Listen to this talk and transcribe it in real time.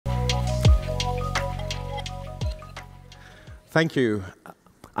Thank you.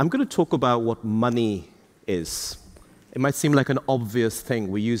 I'm going to talk about what money is. It might seem like an obvious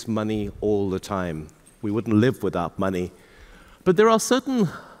thing. We use money all the time. We wouldn't live without money. But there are certain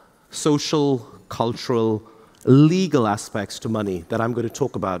social, cultural, legal aspects to money that I'm going to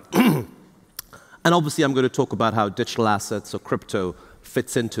talk about. And obviously, I'm going to talk about how digital assets or crypto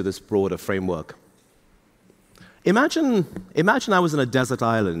fits into this broader framework. Imagine I was in a desert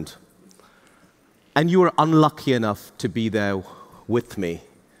island, and you were unlucky enough to be there with me.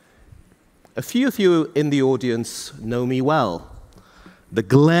 A few of you in the audience know me well. The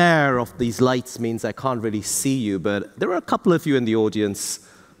glare of these lights means I can't really see you, but there are a couple of you in the audience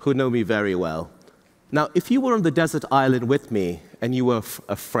who know me very well. Now, if you were on the desert island with me and you were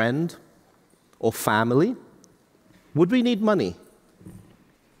a friend or family, would we need money?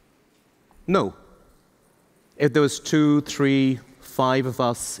 No. If there was 2, 3, 5 of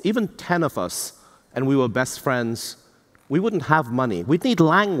us, even 10 of us, and we were best friends, we wouldn't have money. We'd need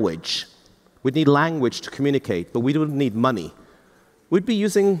language. We'd need language to communicate, but we wouldn't need money. We'd be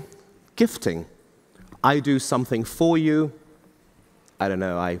using gifting. I do something for you. I don't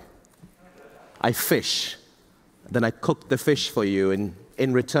know, I fish. Then I cook the fish for you, and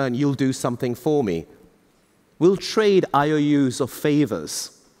in return, you'll do something for me. We'll trade IOUs or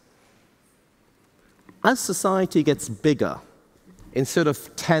favors. As society gets bigger, instead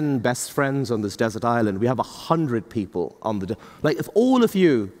of 10 best friends on this desert island, we have 100 people on the like, if all of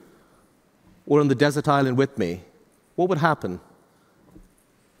you were on the desert island with me, what would happen?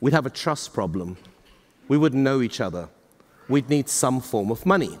 We'd have a trust problem. We wouldn't know each other. We'd need some form of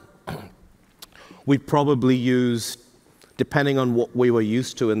money. We'd probably use, depending on what we were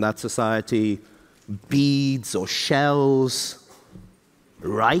used to in that society, beads or shells,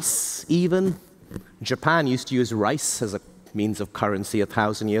 rice even. Japan used to use rice as a means of currency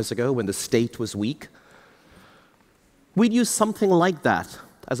 1,000 years ago when the state was weak. We'd use something like that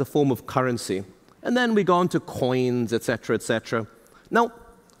as a form of currency. And then we go on to coins, etc., etc. Now,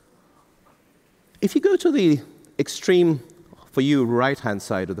 if you go to the extreme, for you, right-hand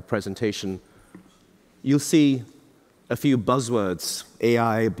side of the presentation, you'll see a few buzzwords: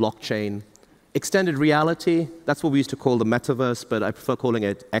 AI, blockchain, extended reality. That's what we used to call the metaverse, but I prefer calling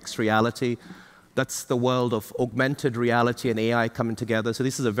it X-reality. That's the world of augmented reality and AI coming together. So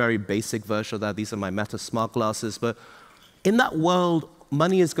this is a very basic version of that. These are my Meta smart glasses. But in that world,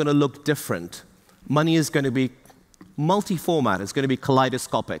 money is going to look different. Money is going to be multi-format. It's going to be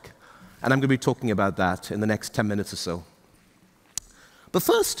kaleidoscopic. And I'm going to be talking about that in the next 10 minutes or so. But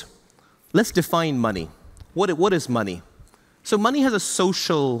first, let's define money. What is money? So money has a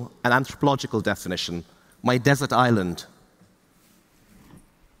social and anthropological definition, my desert island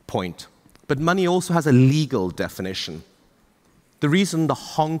point. But money also has a legal definition. The reason the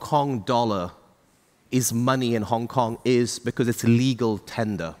Hong Kong dollar is money in Hong Kong is because it's legal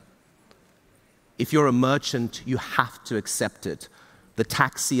tender. If you're a merchant, you have to accept it. The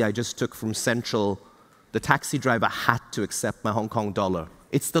taxi I just took from Central, the taxi driver had to accept my Hong Kong dollar.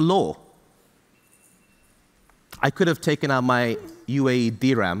 It's the law. I could have taken out my UAE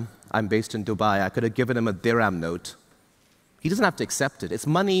dirham. I'm based in Dubai. I could have given him a dirham note. He doesn't have to accept it. It's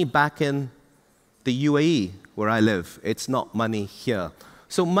money back in the UAE, where I live. It's not money here.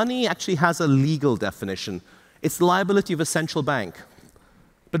 So money actually has a legal definition. It's the liability of a central bank.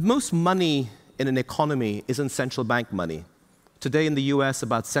 But most money in an economy isn't central bank money. Today in the US,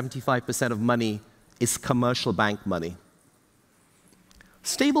 about 75% of money is commercial bank money.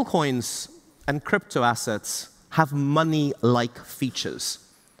 Stablecoins and crypto assets have money-like features.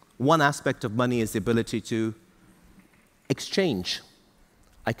 One aspect of money is the ability to exchange.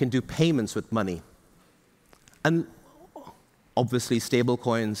 I can do payments with money. And obviously,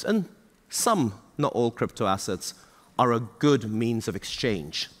 stablecoins and some, not all crypto assets, are a good means of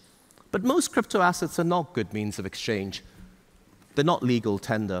exchange. But most crypto assets are not good means of exchange. They're not legal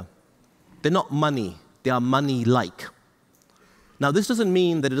tender. They're not money. They are money-like. Now, this doesn't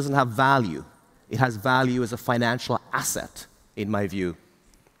mean that it doesn't have value. It has value as a financial asset, in my view.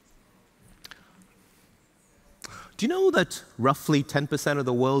 Do you know that roughly 10% of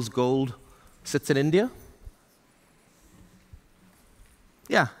the world's gold sits in India?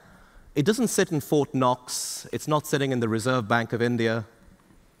 Yeah. It doesn't sit in Fort Knox. It's not sitting in the Reserve Bank of India.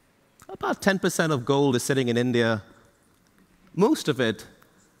 About 10% of gold is sitting in India. Most of it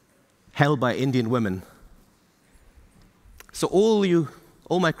held by Indian women. So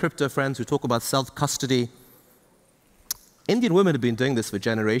all my crypto friends who talk about self-custody, Indian women have been doing this for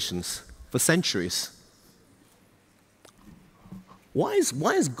generations, for centuries. Why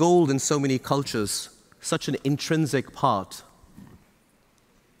is gold in so many cultures such an intrinsic part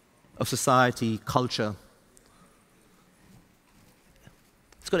of society, culture?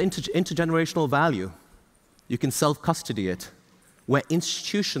 got intergenerational value. You can self-custody it. Where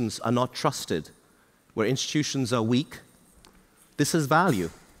institutions are not trusted, where institutions are weak, this has value.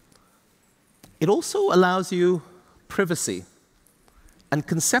 It also allows you privacy. And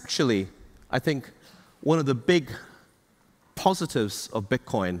conceptually, I think one of the big positives of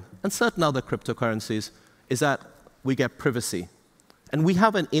Bitcoin and certain other cryptocurrencies is that we get privacy. And we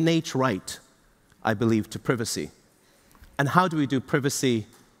have an innate right, I believe, to privacy. And how do we do privacy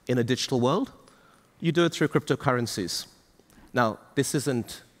in a digital world? You do it through cryptocurrencies. Now, this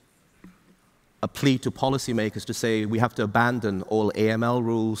isn't a plea to policymakers to say we have to abandon all AML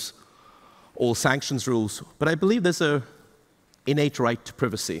rules, all sanctions rules, but I believe there's an innate right to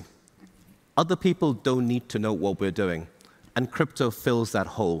privacy. Other people don't need to know what we're doing, and crypto fills that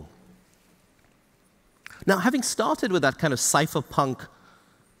hole. Now, having started with that kind of cypherpunk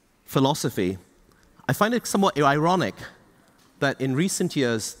philosophy, I find it somewhat ironic that in recent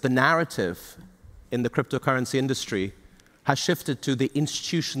years, the narrative in the cryptocurrency industry has shifted to the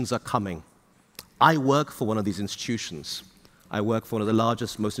institutions are coming. I work for one of these institutions. I work for one of the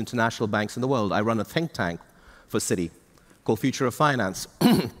largest, most international banks in the world. I run a think tank for Citi called Future of Finance.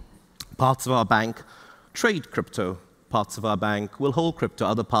 Parts of our bank trade crypto. Parts of our bank will hold crypto.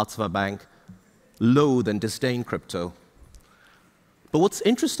 Other parts of our bank loathe and disdain crypto. But what's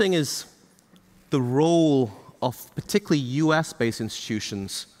interesting is the role of particularly US-based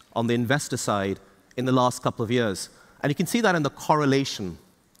institutions on the investor side in the last couple of years. And you can see that in the correlation.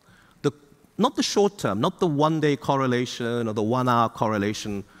 Not the short term, not the one-day correlation or the one-hour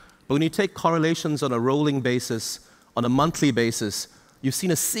correlation, but when you take correlations on a rolling basis, on a monthly basis, you've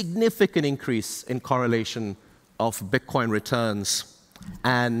seen a significant increase in correlation of Bitcoin returns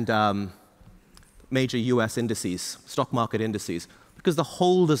and major US indices, stock market indices, because the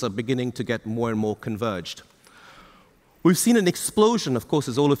holders are beginning to get more and more converged. We've seen an explosion, of course,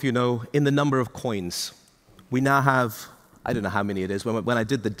 as all of you know, in the number of coins. We now have, I don't know how many it is. When I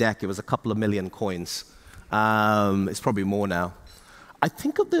did the deck, it was a couple of million coins. It's probably more now. I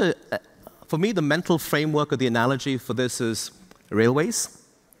think of for me, the mental framework of the analogy for this is railways.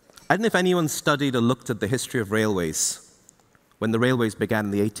 I don't know if anyone studied or looked at the history of railways when the railways began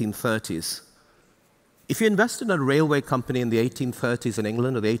in the 1830s. If you invested in a railway company in the 1830s in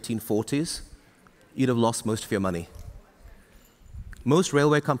England or the 1840s, you'd have lost most of your money. Most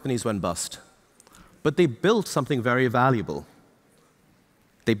railway companies went bust. But they built something very valuable.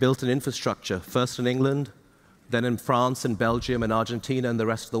 They built an infrastructure, first in England, then in France and Belgium and Argentina and the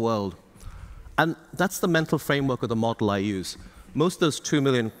rest of the world. And that's the mental framework of the model I use. Most of those 2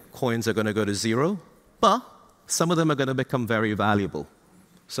 million coins are going to go to zero, but some of them are going to become very valuable.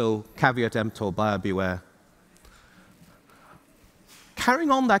 So caveat emptor, buyer beware.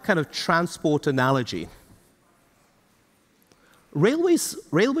 Carrying on that kind of transport analogy,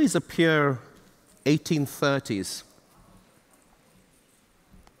 railways appear 1830s.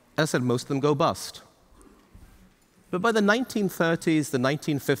 As I said, most of them go bust. But by the 1930s, the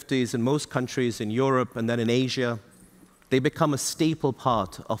 1950s, in most countries in Europe and then in Asia, they become a staple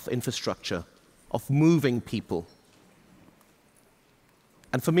part of infrastructure, of moving people.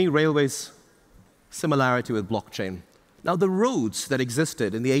 And for me, railways, similarity with blockchain. Now, the roads that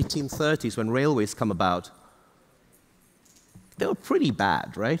existed in the 1830s when railways come about, they were pretty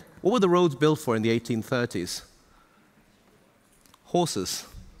bad, right? What were the roads built for in the 1830s? Horses,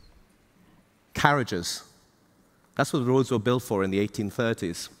 carriages. That's what the roads were built for in the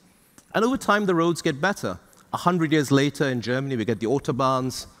 1830s. And over time, the roads get better. 100 years later in Germany, we get the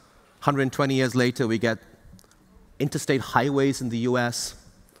Autobahns. 120 years later, we get interstate highways in the US.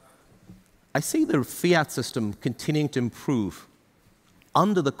 I see the fiat system continuing to improve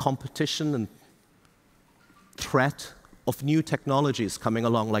under the competition and threat of new technologies coming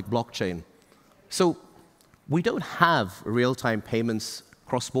along like blockchain. So we don't have real-time payments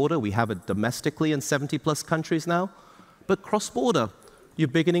cross-border. We have it domestically in 70+ countries now. But cross-border, you're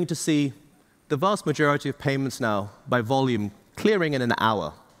beginning to see the vast majority of payments now by volume clearing in an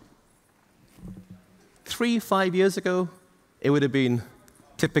hour. 3-5 years ago, it would have been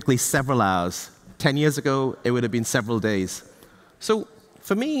typically several hours. 10 years ago, it would have been several days. So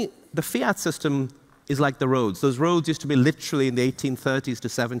for me, the fiat system is like the roads. Those roads used to be literally in the 1830s to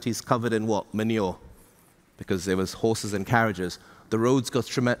 70s covered in what? Manure, because there was horses and carriages. The roads got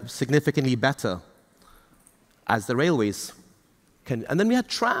significantly better as the railways can. And then we had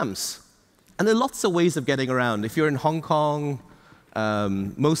trams. And there are lots of ways of getting around. If you're in Hong Kong,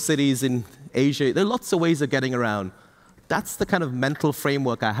 most cities in Asia, there are lots of ways of getting around. That's the kind of mental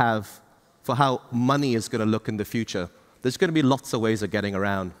framework I have for how money is going to look in the future. There's going to be lots of ways of getting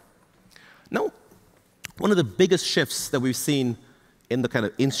around. Now, one of the biggest shifts that we've seen in the kind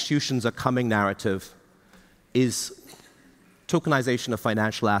of institutions are coming narrative is tokenization of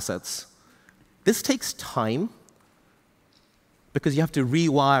financial assets. This takes time because you have to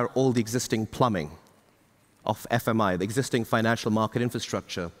rewire all the existing plumbing of FMI, the existing financial market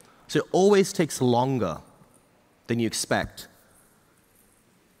infrastructure. So it always takes longer than you expect.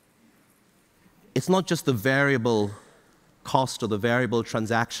 It's not just the variable cost or the variable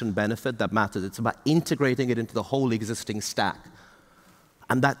transaction benefit that matters. It's about integrating it into the whole existing stack.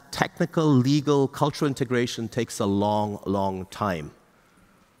 And that technical, legal, cultural integration takes a long, long time.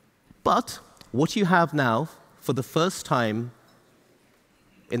 But what you have now, for the first time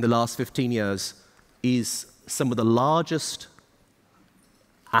in the last 15 years, is some of the largest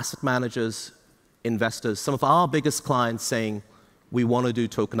asset managers, investors, some of our biggest clients saying, we want to do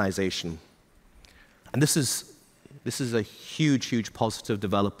tokenization. And this is a huge, huge positive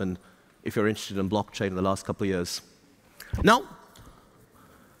development if you're interested in blockchain in the last couple of years. Now,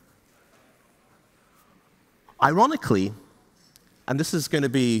 ironically, and this is going to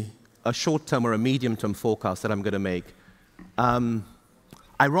be a short-term or a medium-term forecast that I'm going to make,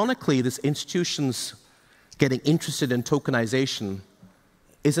 ironically, this institutions getting interested in tokenization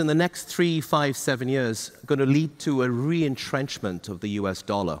is in the next 3, 5, 7 years going to lead to a re-entrenchment of the US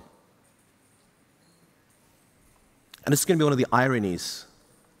dollar. And it's going to be one of the ironies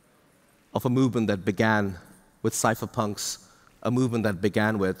of a movement that began with cypherpunks, a movement that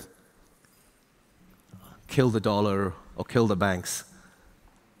began with kill the dollar or kill the banks.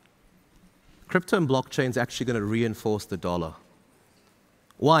 Crypto and blockchain is actually going to reinforce the dollar.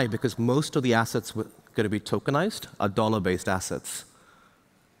 Why? Because most of the assets going to be tokenized are dollar-based assets.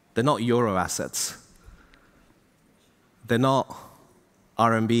 They're not euro assets. They're not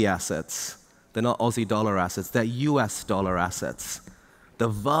RMB assets. They're not Aussie dollar assets. They're US dollar assets. The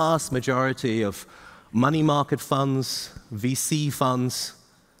vast majority of money market funds, VC funds,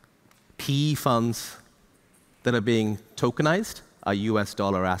 PE funds that are being tokenized are US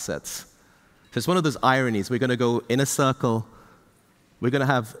dollar assets. So it's one of those ironies. We're going to go in a circle. We're going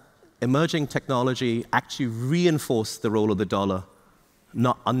to have emerging technology actually reinforce the role of the dollar,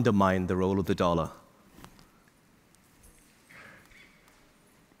 not undermine the role of the dollar.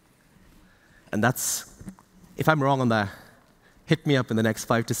 And that's, if I'm wrong on that, hit me up in the next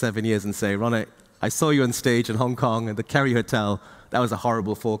 5 to 7 years and say, Ron, I saw you on stage in Hong Kong at the Kerry Hotel. That was a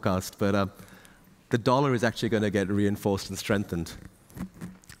horrible forecast, but the dollar is actually going to get reinforced and strengthened.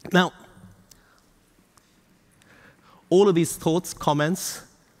 Now, all of these thoughts, comments,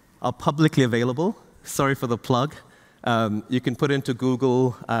 are publicly available. Sorry for the plug. You can put into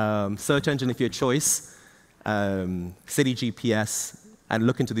Google, search engine of your choice, City GPS, and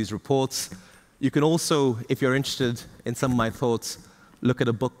look into these reports. You can also, if you're interested in some of my thoughts, look at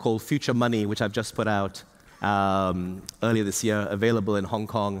a book called Future Money, which I've just put out earlier this year, available in Hong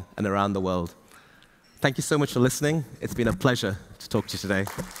Kong and around the world. Thank you so much for listening. It's been a pleasure to talk to you today.